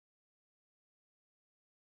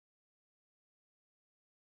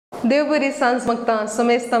देवबरी सांज मगता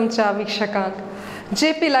समेस्तमच्या वीक्षकांक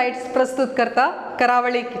JP lights प्रस्तुत करता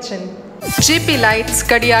करावळी kitchen. JP lights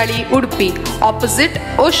कडियाळी Udupi opposite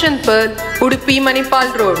ocean Perl Udupi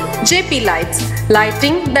Manipal road. JP lights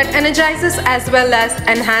lighting that energizes as well as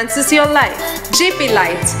enhances your life. JP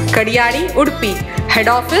Lights कडियाळी Udupi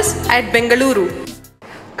head office at Bengaluru.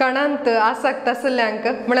 कणांत आसक्त असल्यांक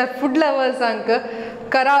म्हळ्यार food लवर्सांक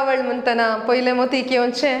करावळ म्हणतना पयले मोती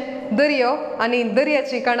घेवचे दर्यो आनी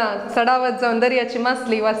दर्याची कणां सडावत जावन दर्याची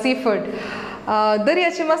मासली वा सी फूड.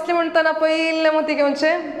 दर्याची मासली म्हणतना पयले मोती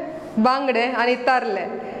घेवचे बांगडे आनी तारले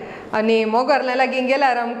आनी मोगरले लागीं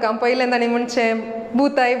गेल्यार आमकां पयलें तांणी म्हणचे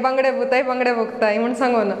बुताय बांगडे भोगताय म्हूण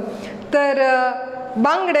सांगून. तर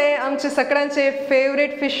बांगडे आमचे सगळ्यांचे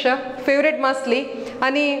फेवरेट फिश फेवरेट मासली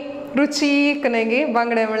आनी रुचीक न्ही गे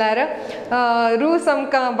बांगडे म्हळ्यार रूच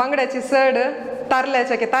आमकां बांगड्याची सड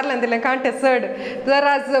तारल्यान दिलें कांटे सड. तर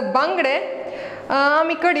आज बांगडे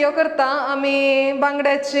आमी कड्यो करता, आमी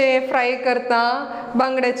बांगड्याचे फ्राय करता,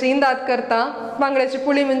 बांगड्याचे इंदात करता, बांगड्याची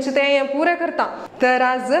पुळी म्हणजे तें पुरे करता. तर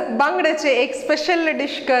आज बांगड्याचे एक स्पेशल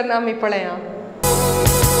डिश करून आमी पळया.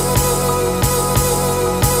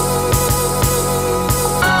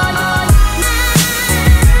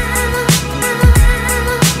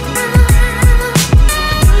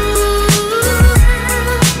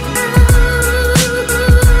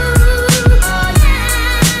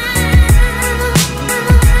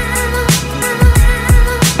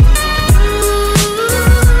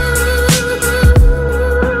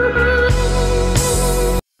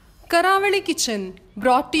 Karavali Kitchen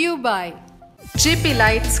brought to you by JP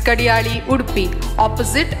Lights Kadiali Udupi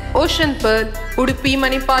opposite Ocean Pearl Udupi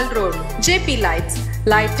Manipal Road. JP Lights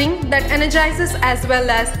lighting that energizes as well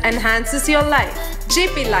as enhances your life.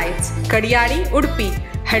 JP Lights Kadiali Udupi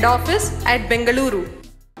head office at Bengaluru.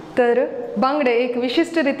 तर बांगडे एक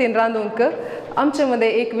विशिष्ट रीतीन रांदूंक आमचे मध्ये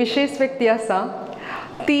एक विशेष व्यक्ती आसा.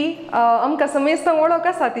 ती आमकां समेस्तांक वळख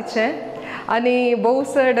आसा तिचें आनी भोव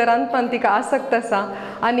चड रांदपान तिका आसक्त आसा.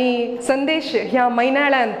 आनी संदेश ह्या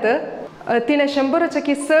म्हयन्याळ्यांत तिणें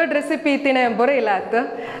 100ची चड रेसिपी तिणें बरयल्यात.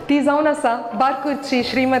 ती जावन आसा बारकूरची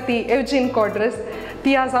श्रीमती एवजीन कॉड्रस.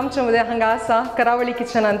 ती आज आमचे मदें हांगा आसा करावळी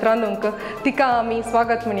किचनांत रांदूंक. तिका आमी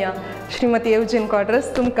स्वागत म्हणया. श्रीमती एवजीन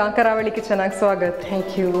कॉड्रस, तुमकां करावळी किचनाक स्वागत.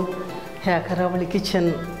 थँक्यू. ह्या करावळी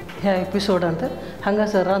किचन ह्या एपिसोडांत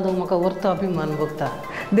हांगासर रांदूंक म्हाका व्हरतो अभिमान भोगता.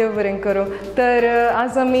 देव बरें करूं. तर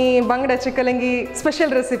आज आमी बांगड्याची कलंगी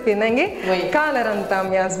स्पेशल रेसिपी न्ही गे काल रांदता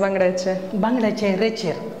आमी आज बांगड्याचे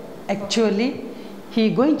रेचेर. एक्चुअली ही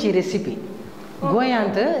गोंयची रेसिपी.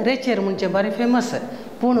 गोंयांत रेचेर म्हणजे बरें फेमस.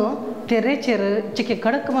 पूण ते रेचेर चिके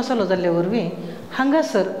कडक मसालो जाल्ले वरवीं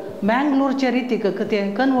हांगासर मँगलोरच्या रितीक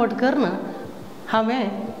तें कन्वर्ट करून हांवें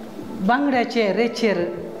बांगड्याचे रेचेर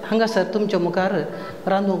हांगासर तुमच्या मुखार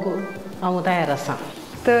रांदूंक हांव तयार आसां.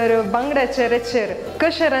 तर बांगड्याचे रेचेर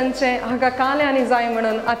कशें रांदचें हाका काल्यांनी जाय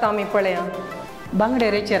म्हणून आतां आमी पळया. बांगडे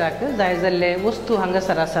रेचेराक जाय जाल्ले वस्तू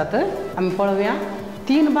हांगासर आसात. आमी पळोवया.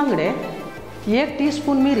 3 बांगडे, 1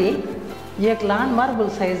 टीस्पून मिरी, 1 ल्हान मार्बल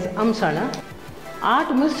सायज आमसाण,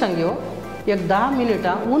 8 मिरसांग्यो 10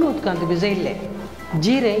 मिनटां ऊन उदकांत भिजयल्ले,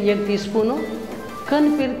 जिरें 1 टीस्पून,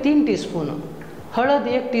 कणपीर 3 टीस्पून, हळद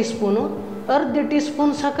 1 टीस्पून, अर्द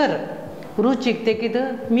टीस्पून साखर, रुचीक तेकीत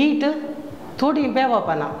मीठ, थोडी बेवा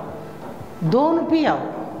पानां, 2 पियाव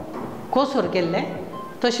कोसोर केल्ले,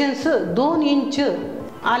 तशेंच 2 इंच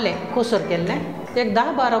आलें कोसोर केल्लें,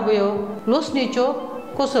 10-12 बयो लसणीच्यो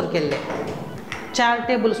कोसोर केल्ले, 4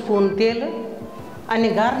 टेबल स्पून तेल आनी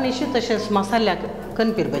गार्निश तशेंच मसाल्याक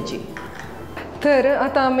कणपीर भाजी. तर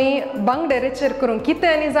आतां आमी बांगडे रेचेर करूंक कितें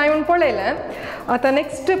आनी जाय म्हूण पळयलें. आतां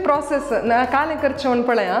नेक्स्ट प्रोसेस कालें करचें म्हूण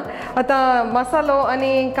पळया. आतां मसालो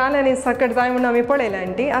आनी कालें आनी साखर जाय म्हूण आमी पळयलें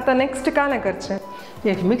आंटी. आतां नेक्स्ट कालें करचें.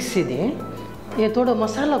 एक मिक्सी दी. हे थोडो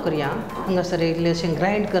मसालो करया. हांगासर इल्लेशें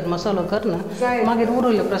ग्रायंड कर मसालो करना मागीर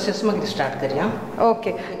उरलें प्रोसेस मागीर स्टार्ट करया.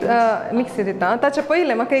 ओके. मिक्सी दिता. ताचे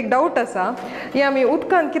पयलें म्हाका एक डावट आसा. हे आमी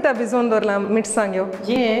उदकांत कित्याक भिजोवन दवरला मिरसांग्यो?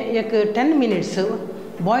 हे एक 10 मिनिट्स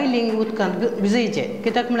बॉयलिंग उदकांत भिजयचे.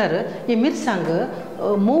 कित्याक म्हळ्यार ही मिरसांग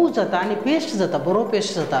मोव जाता आनी पेस्ट जाता, बरो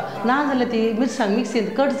पेस्ट जाता. नाजाल्यार ती मिरसांग मिक्सींत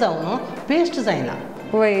कट जावन पेस्ट जायना.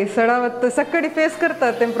 वय सडावत सकाळी फेस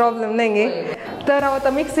करतात ते प्रॉब्लेम नाही गे. तर हांव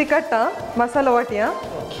आतां मिक्सी काडटा, मसालो वाटया.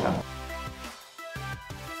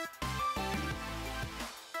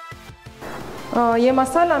 हे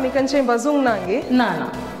मसाला आमी खंयचें भाजूंक ना गे? ना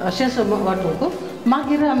अशेंच वांटूंक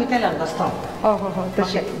मागीर आमी तेलार भाजता. हो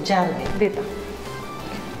तशें जार दिता.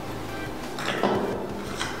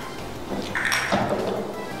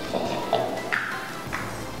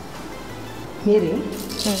 मिरी,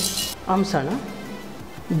 आमसण,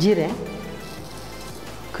 जिरें,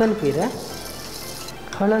 खनपीर,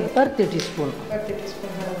 हळद अर्धे टीस्पून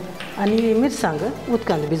आणि मिरसांग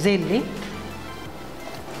उदकांत भिजयल्ली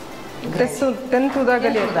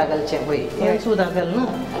उदागलचे वय सुद्धा घालून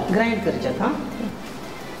ग्राइंड करच्यात हां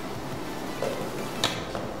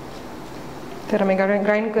तर आम्ही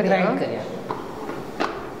ग्राइंड करूया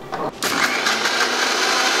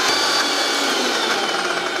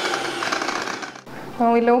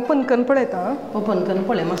हांव इल्लें ओपन करून पळयता ओपन करून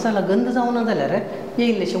पळय मसाला गंध जावना जाल्यार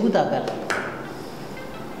येयल्लेशें उदक घाल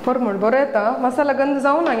परमळ बरो येता मसाला गंध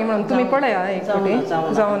जावं ना म्हणून तुम्ही पळया एक फावटी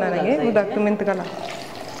जावना नागे उदक तुमी घाला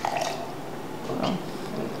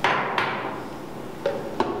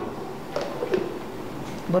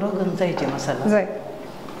बरो गंध जायचे मसाला जाय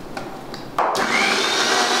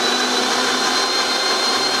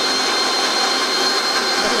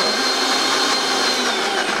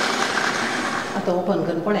आता ओपन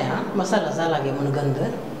करून पळय हां मसाला जाला गे म्हणून गंध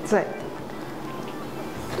जाय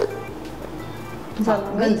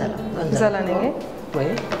गंध जाला जाला न्ही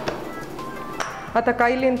पळय आता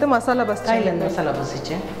कायलेन तर मसाला बस कायलेन मसाला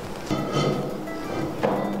बसीचे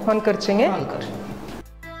ऑन करचेंगे ऑन कर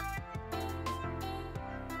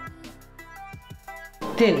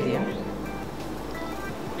तेल दिया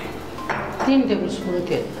 3 टेबलस्पून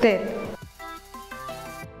तेल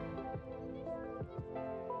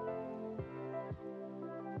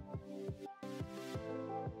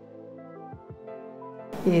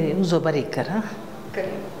ये उजो बारीक कर हां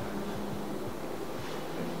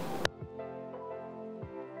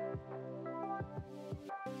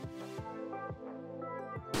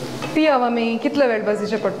पियाव आमी कितलो वेळ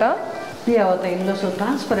भाजीचे पडटा पियाव आता इल्लोसो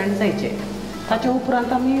ट्रान्सपरंट जायचे ताच्या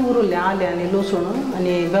उपरांत आमी उरले आले आनी लसूण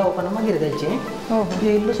आनी बेवपणा मागीर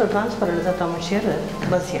घालचे इल्लोसो ट्रान्सपरंट जाता म्हणशीर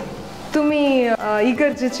बसया तुम्ही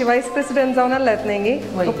इगर्जेची वायस प्रेसिडेंट जावन आल्यात न्ही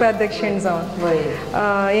उपाध्यक्षीण जावन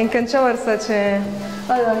हें खंयच्या वर्साचे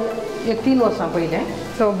एक 3 वर्सां पयले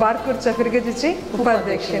सो बारकूरच्या फिरगेजीची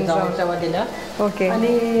उपाध्यक्षीण जावन दिल्या ओके आनी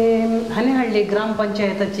हांणी हाडली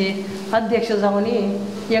ग्रामपंचायताची अध्यक्ष जावन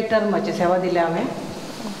एक टर्माची सेवा दिल्या हांवें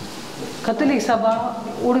कथोलिक सभा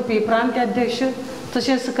उडपी प्रांताध्यक्ष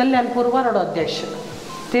तशेंच कल्याणपूर वारोडो अध्यक्ष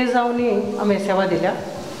ते जावन हांवें सेवा दिल्या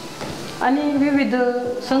आनी विविध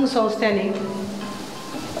संघ संस्थांनी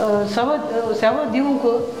सेवा दिवंक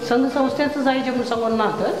संघ संस्थेच जायचे म्हणून सांगून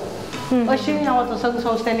नात अशें हांव आतां संघ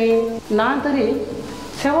संस्थांनी ना तरी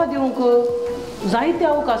सेवा दिवंक जायते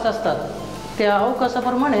अवकाश असतात त्या अवकाशा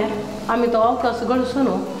प्रमाणे आमी तो अवकाश गळसून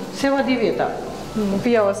सेवा दिवं येता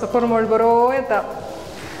पियाव असो परमळ बरो येता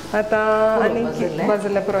आता आनी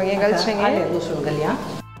बाजूला पुरो हें घालचें आले लसूण घालया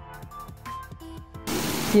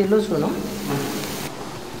हे लसूण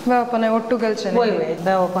बेवपणा ಒಟ್ಟು घालचें वय वय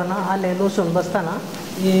बेवपणा आले लसूण बसतना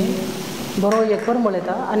हे बरो एक परमळ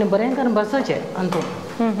येता आनी बरें करून बसचें अंतून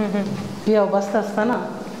पियाव बसता आसतना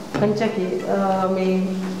खंयच्या की आमी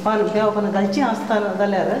पान बेवपणा घालचें आसता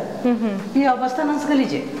जाल्यार पियाव बसतनाच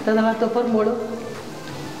घालीचें ताका तो परमळ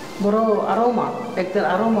बरो आरोमा एक तर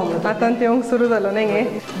आरोमा आतां येवंक सुरू जालो न्ही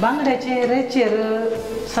बांगड्याचे रेचेर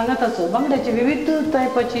सांगाताचो बांगड्याची विविध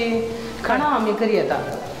टायपाची खाणां आमी करी येता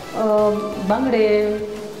बांगडे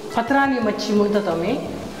फातरांनी मच्छी म्हणटात आमी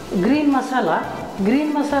ग्रीन मसाला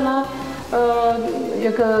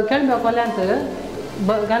एक केळम्या कोल्यांत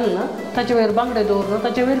घालून ताचे वयर बांगडे दवरून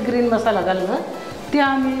ताचे वयर ग्रीन मसाला घालून ते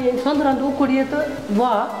आमी समुद्रांत उकडयत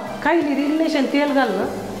वा कायली इल्लेशें तेल घालून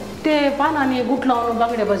ते पानांनी गुट लावन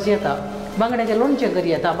बांगडे भाजी येता बांगड्याचें लोणचें करी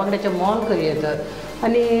येता बांगड्याचें मोल करी येता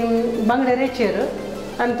आनी बांगडे रेचेर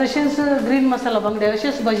आनी तशेंच ग्रीन मसाला बांगडे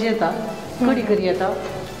अशेंच भाजी येता कडी करी येता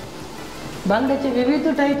बांगड्याचे विविध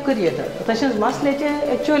टायप करी येता तशेंच मासल्याचे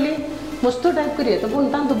एक्चुअली मस्त टायप करी येता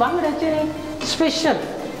पूण तांतूं बांगड्याचे स्पेशल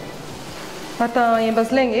आतां हें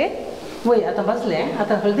बसलें गे वय आतां बसलें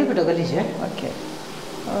आतां हळदी पिठो घालीचें ओके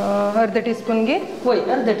अर्द टीस्पून गे वय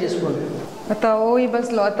अर्द टीस्पून आतां ओय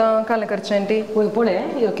बसलो आतां कालें करचें ती वय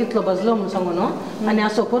पळय कितलो बसलो म्हूण सांगून आनी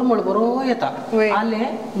असो परमळ बरो येता आलें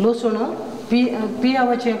लसूण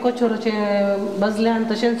पियावाचें कचोराचें बसलें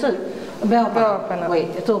आनी तशेंच बेवपणा वय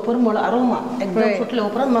तो परमळ आरोमा एकदम सुटले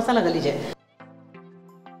उपरांत मसाला घालीचे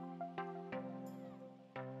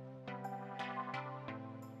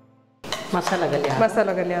मसाला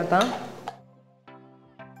घालया आतां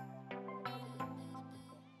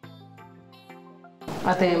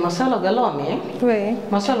आतां मसालो घालो आमी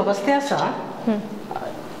मसालो बसते आसा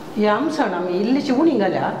हे आमसण आमी इल्लीशी उणी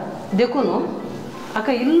घाल्या देखून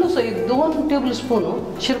हाका इल्लोसो एक 2 टेबल स्पून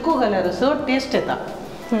शिरको घाल्यार चड टेस्ट येता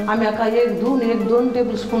आमी हाका एक दोन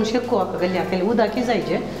टेबल स्पून शिरको हाका घालया केले उदकी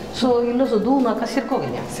जायचे सो इल्लोसो धुवन हाका शिरको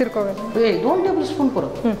घालया एक 2 टेबल स्पून पुरो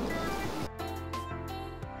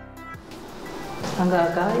हांगा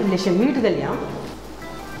हाका इल्लेशें मीठ घालया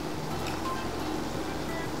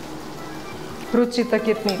रुची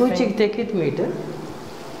तकीत मीठ रुचीक तेकीत मीठ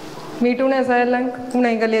मीठ उणे जायला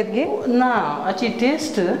उणे घालयत गे ना हाची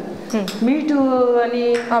टेस्ट मीठ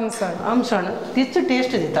आनी आमसण तीच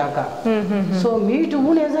टेस्ट दिता हाका सो मीठ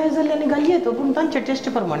उणे जाय जाल्यार आनी घालयत पूण तांचे टेस्ट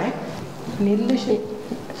प्रमाणे इल्लीशी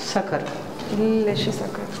साखर इल्लीशी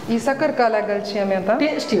साखर ही साखर का लागलची आमी आतां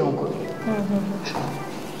टेस्ट येवंक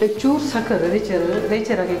एक चूर साखर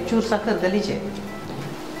रेचराक एक चूर साखर घालीचे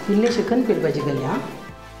इल्लेशे कणपीर भाजी घाली हां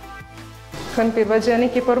कणपीर भाजी आनी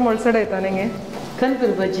की परमळ चडयता न्ही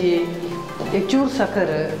कणपीर भाजी एक चूर साखर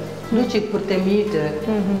रुचीक पुरते मीठ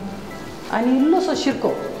आनी इल्लोसो शिरको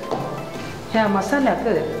ह्या मसाल्याक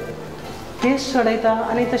टेस्ट चडयता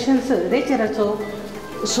आनी तशेंच रेचेराचो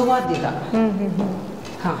सुवाद दिता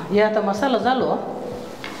हां हे आतां मसालो जालो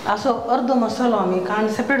असो अर्दो मसालो आमी काण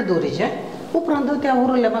सेपरेट दवरीचे उपरांत त्या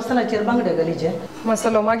उरलेल्या मसाल्याचेर बांगडे घालीचे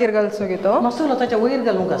मसालो मागीर घालचो गे तो मसालो ताच्या वयर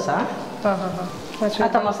घालूंक आसा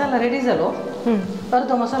आतां मसाला रेडी जालो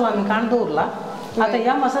अर्दो मसालो आमी काण दवरला आतां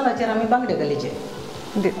ह्या मसाल्याचेर आमी बांगडे घालीचे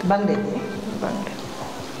बांगडे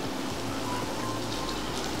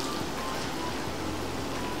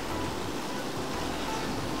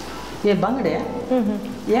हे बांगडे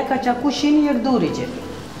एकाच्या कुशीन एक दवरीचे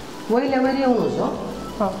वयल्या वयर येवन वचो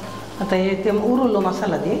आतां हे ते उरिल्लो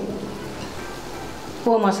मसाला दी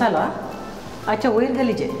हो मसाला हाच्या वयर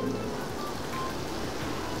घालीचे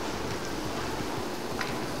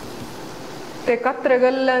ते कत्र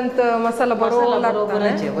घाल्ल्यानंत मसाला बरोबर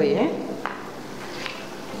लागता वय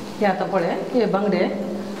हे आतां पळय हे बांगडे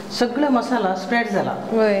सगळे मसाला स्प्रेड जाला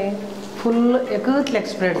वय फुल एकच लेग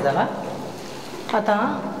स्प्रेड जाला आतां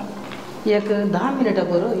एक 10 मिनटां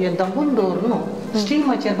बरोबर हे दंबून दवरून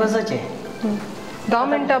स्टीमाचेर बसाचे 10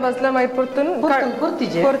 मिनटां बसल्यार मागीर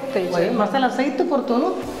परतीचे मसाला सहित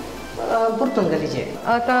परतून घालीचे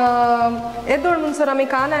आतां येदोळ म्हणसर आमी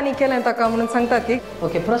कान आनी केलें ताका म्हणून सांगतात की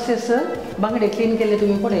ओके प्रोसेस बांगडे क्लीन केले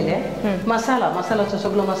तुमी पळयले मसाल्याचो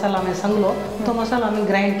सगळो मसाला हांवें सांगलो तो मसाला आमी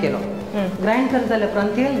ग्रायंड केलो ग्रायंड करता जाल्या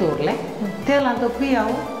उपरांत तेल दवरलें तेलांत पियाव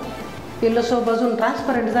इल्लोसो भाजून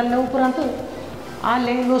ट्रान्सपरंट जाल्ल्या उपरांत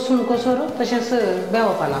आलें लसूण कोसोर तशेंच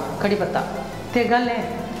बेवा पानां कडीपत्ता ते घालें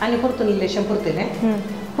आनी परतून इल्लेशें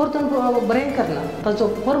परतून बरें करना ताचो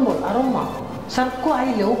परमळ अरोमा सारको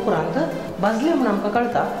आयले उपरांत भाजले म्हणून आमकां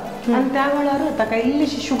कळटा आनी त्या वेळार ताका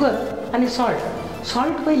इल्लीशी शुगर आनी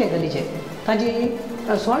सॉल्ट पयले घालीचे ताजी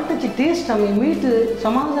सॉल्टाची टेस्ट आमी मीठ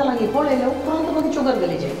समान जालां की पळयले उपरांत मागीर शुगर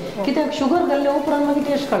घालीचे कित्याक शुगर घाल्ल्या उपरांत मागीर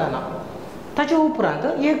टेस्ट कळना ताचे उपरांत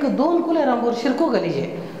 1-2 कुलेरांबर शिरको घालीचे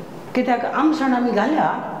कित्याक आमसण आमी घाल्या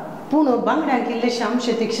पूण बांगड्यांक इल्लेशे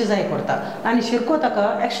आमचे तिखशे जाय पडटा आनी शिरको ताका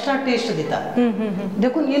एक्स्ट्रा टेस्ट दिता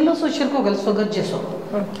देखून इल्लोसो शिरको घालचो गरजेचो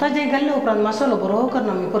ताजे घाल्ल्या उपरांत मसालो बरो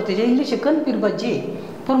करना आमी परतीचे इल्लीशी कणपीर भाजी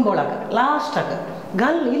पुरंबोळाक लास्टाक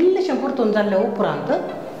घाल इल्लेशें परतून जाल्ल्या उपरांत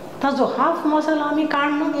ताजो हाफ मसालो आमी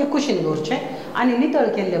काडून एक कुशीन दवरचे आनी नितळ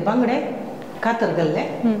केल्ले बांगडे कातर घाल्ले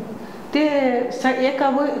ते एका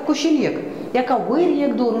कुशीन एका वयर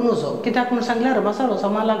एक दवरून वचो कित्याक म्हूण सांगल्यार मसालो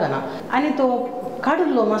समा लागना आनी तो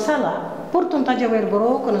काडिल्लो मसाला परतून ताजे वयर बरो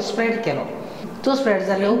करून स्प्रेड केलो तो स्प्रेड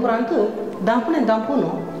जाल्ल्या उपरांत दांपून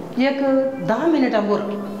एक 10 मिनटां बर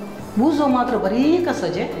उजो मात्र बारीक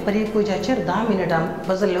आसाचे बारीक उज्याचेर 10 मिनटां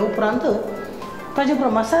भाजल्ल्या उपरांत ताजे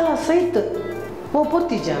बरोबर मसाला सयत हो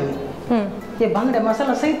परतीचे आमी हे बांगडे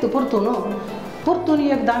मसाला सयत परतून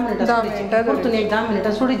एक 10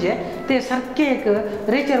 मिनटां सोडीचे ते सारके एक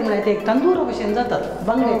रेचर म्हळ्यार ते एक तंदुरा भशेन जातात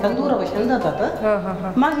बांगडे तंदुरा भशेन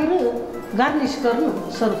जातात मागीर गार्निश करून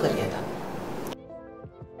सर्व करी येता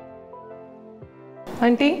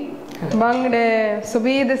आंटी बांगडे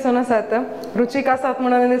सोबी दिसून आसात रुचीक आसात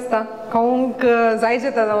म्हणून दिसता खावंक जाय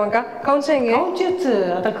जेता म्हाका खावचेच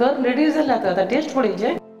आतां कर रेडी जाले आतां टेस्ट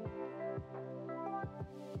पळयचे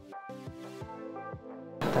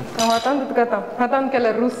हातान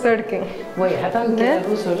केल्यार रूच चडके वय हातान केल्यार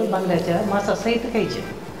रूच चड बांगड्याच्या मासा सयत खायचे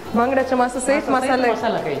बांगड्याच्या मासा सयत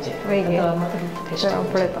मसाला खायचे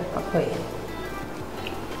पळयता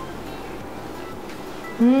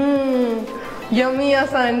यमी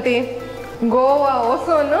आसा आंटी गोवा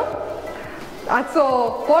वचून आजचो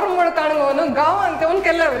परमळ काणगो गांवांत येवन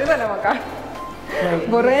केल्यार बरें जालें म्हाका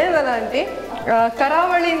बरें जालें आंटी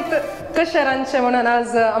करावळींत कशें रांदचें म्हणून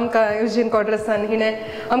आज आमकां युजीन क्वाड्रसान हिणें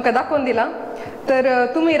आमकां दाखोवन दिलां तर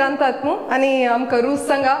तुमी रांदतात न्हू आनी आमकां रूच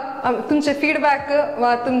सांगा तुमचे फीडबॅक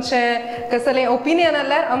वा तुमचें कसलें ओपिनियन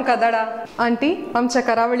आसल्यार आमकां धाडा आंटी आमच्या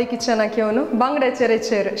करावळी किचनाक येवन बांगड्याचे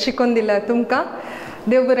रेचेर शिकून दिल्यार तुमकां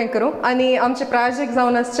देव बरें करूं आनी आमचे प्रायोजक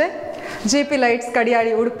जावन आसचे JP लायट्स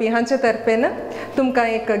कडियाळी उडपी हांचे तर्फेन तुमकां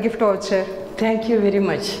एक gift voucher thank you very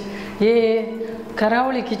much हे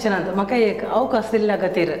करावळी किचनांत म्हाका एक अवकाश दिल्ल्या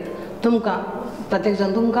खातीर तुमकां प्रत्येक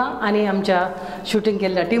जण तुमकां आणि आमच्या शूटिंग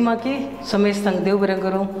केल्ल्या टिमाकी समेस्त तांकां देव बरें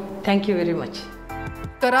करूं. Thank you very much.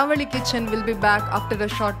 Karavali Kitchen will be back after a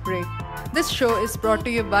short break. This show is brought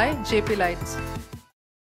to you by JP Lights.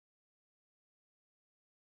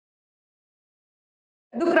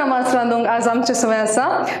 दुकरा मास रांदूंक आज आमचे सवय आसा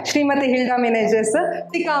श्रीमती हिल्डा मेनेजेस.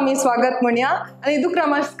 तिका आमी स्वागत म्हणया आनी दुकरा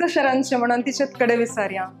मास कशें रांदचें म्हणून तिचे कडेन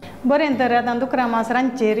विचारया. बरें तर आतां दुकरा मास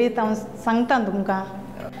रांदचे रीत हांव सांगता तुमकां.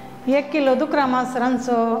 1 किलो दुकरा मास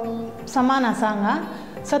रांदचो सामान आसा हांगा.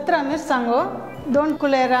 17 मिरसांगो, 2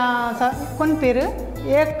 कुलेरां कोणपीर,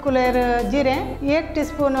 1 कुलेर जिरें, 1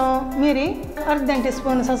 टीस्पून मिरी, अर्दें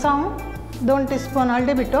टीस्पून ससाव, 2 टीस्पून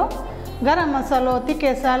हळदी पिठो, गरम मसालो,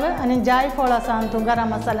 तिखे साल आनी जायफळ आसा हातूंत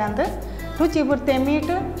गरम मसाल्यांत, रुची पुरतें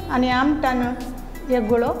मीठ आनी आमटान 1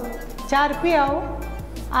 गुळो, 4 पियाव,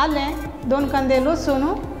 आलें, 2 कांदे लसूण,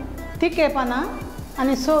 तिखे पानां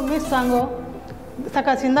आनी 6 मिरसांगो.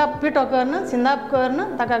 ताका सिंदाप पिठो करन, सिंदाप करन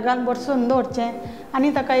ताका घालून बरसून दवरचें आनी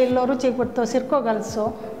ताका इल्लो रुचीक पुरतो सिरको घालचो.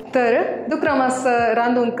 तर दुकरा मास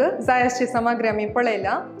रांदूंक जाय अशी सामग्री आमी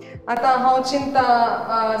पळयल्या. आतां हांव चिंता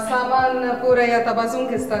सामान पुराय आतां भाजूंक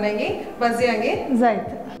दिसता न्ही गे भाजयांगे जायत.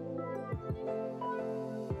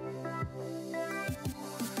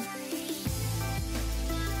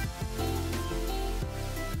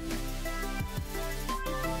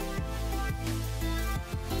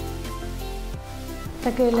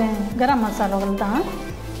 ताका इल्लें गरम मसालो घालता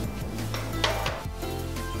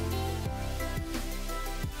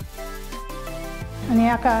आनी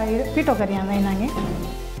हाका पिठो करया जायनागे.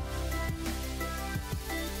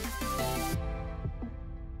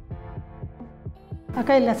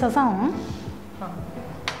 हाका इल्लें ससाव,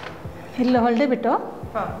 इल्लो हळदी पिठो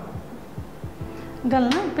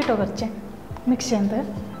घालून पिठो करचें मिक्सींत.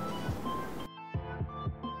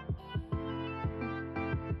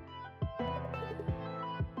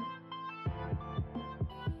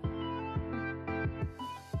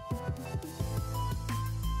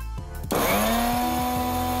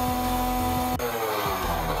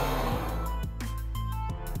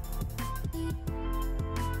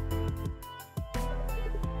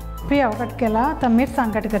 पियाव कट केला. आतां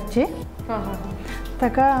मिरसांग कट करची.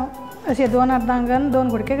 ताका अशे 2 अर्दां घालून 2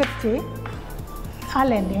 गुडके करची.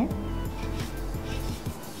 आलें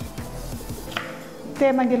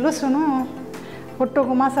ते मागीर लसूण पुट्टूक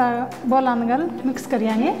मासा बोलान घाल मिक्स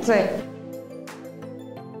करया न्ही. जाय.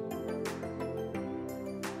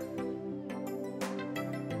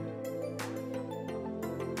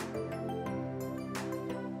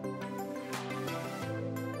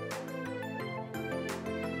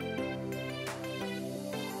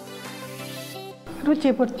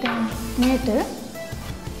 रुची पुरतें मीठ,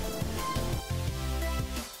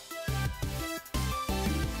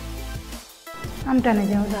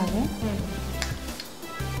 आमटाण्याचें उदक,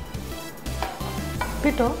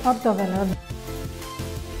 पिठो अर्दो घाल.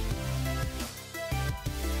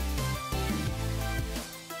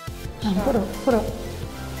 पुरो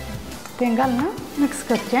तें घालून मिक्स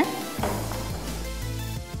करचें.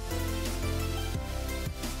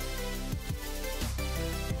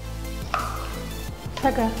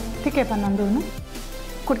 ताका तिखे पानां 2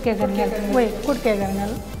 कुडके घाल. वय कुडके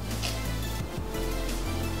घाल.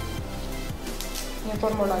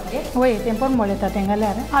 वय तें परमळ येता तें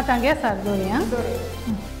घाल्यार. आतां गॅसार दवरया.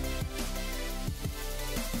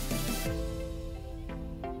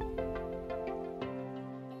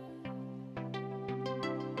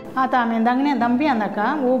 आतां आमी दांगण्या दंबिया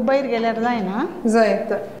नाका भायर गेल्यार जायना.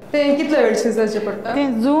 जायत. तें कितले वेळ शिजोवचें पडटा?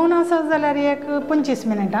 तें जून आसत जाल्यार 25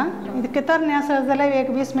 मिनटां. तरणे आसत जाल्यार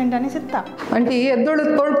 20 मिनटांनी शिजता. आनी येदोळ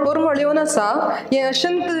परमळ येवन आसा हें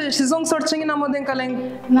अशेंच शिजोवंक सोडचें की ना मदें कालें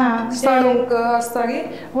ना साळूंक आसता गे.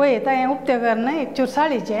 वय तें उक्ते करन 1 चूर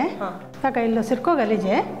साळीचें. ताका इल्लो सिरको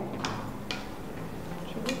घालीचें.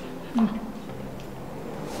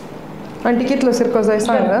 आनी कितलो सिरको जाय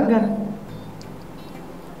सांग.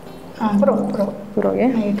 पुरो पुरो गे.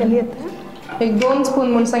 घालयत. 1-2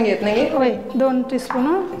 स्पून म्हूण सांगयत न्ही गे. वय 2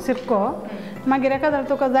 टीस्पून सिरको. मागीर एखाद्यार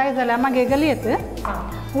तुका जाय जाल्यार मागीर घालयत.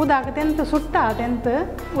 उदक तेंत सुट्टा तेंत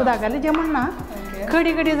उदक घालीचें म्हणना.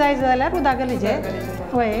 कडी कडी जाय जाल्यार उदक घालीचें.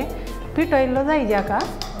 वय पिठो इल्लो जाय हाका.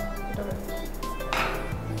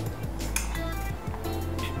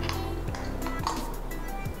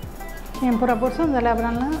 हें पुरो बरसून जाल्या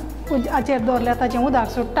उपरांत हाचेर दवरल्यार ताचें उदक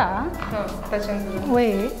सुट्टा.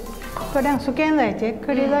 वय कड्यांक सुकें जायचें.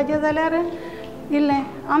 कडी जायचें जाल्यार इल्लें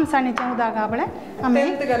आमसाणीचें उदक आपणें आमी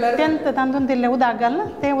तेंत तातूंत इल्लें उदक घालून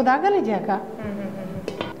तें उदक घालीचें हाका.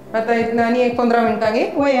 आतां आनी 15 मिनटांनी.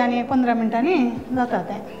 वय आनी 15 मिनटांनी जाता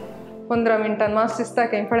तें. 15 मिनटान मास शिजता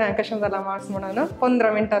काय पळय कशें जालां मास म्हणून.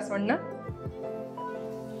 15 मिनटांच म्हणना.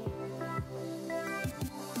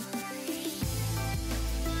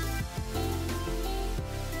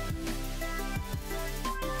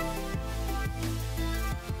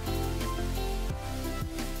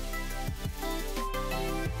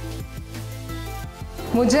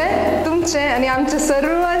 मुझे तुमचे आणि आमचे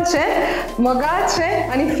सर्वांचे मोगाचे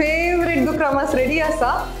आणि फेवरेट दुकरा मास रेडी आसा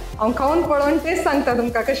हांव खाऊन पळोवन टेस्ट सांगता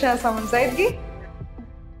तुमकां कशें आसा म्हण जायत की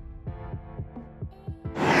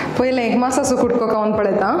पयलें एक मासाचो कुडको खाऊन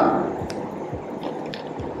पळयता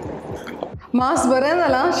मास बरें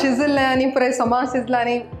जाला शिजल्लें आनी पुराय समाज शिजला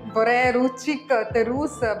आनी बरें रुचीक ते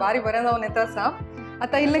रूच बारी बरें जावन येता आसा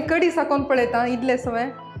आतां इल्लें कडी साकोन पळयता इडलें सवय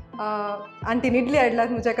आंटीन इडली हाडल्यात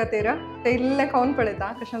म्हज्या खातीर ते इल्लें खावन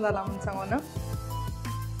पळयता कशें जालां म्हूण सांगून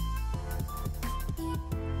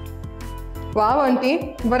वाव आंटी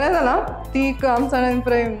बरें जालां तीक आमचां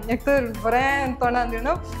पुराय एक तर बरें तोंडान दिवन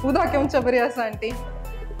उदक येवचें बरी आसा आंटी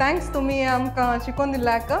थँक्स तुमी आमकां शिकोवन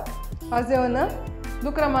दिल्याक आज येवन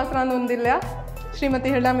दुकरा मास रांदून दिल्या श्रीमती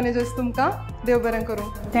हिल्डा मेनेजेस तुमकां देव बरें करूं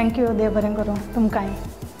थँक्यू देव बरें करूं तुमकांय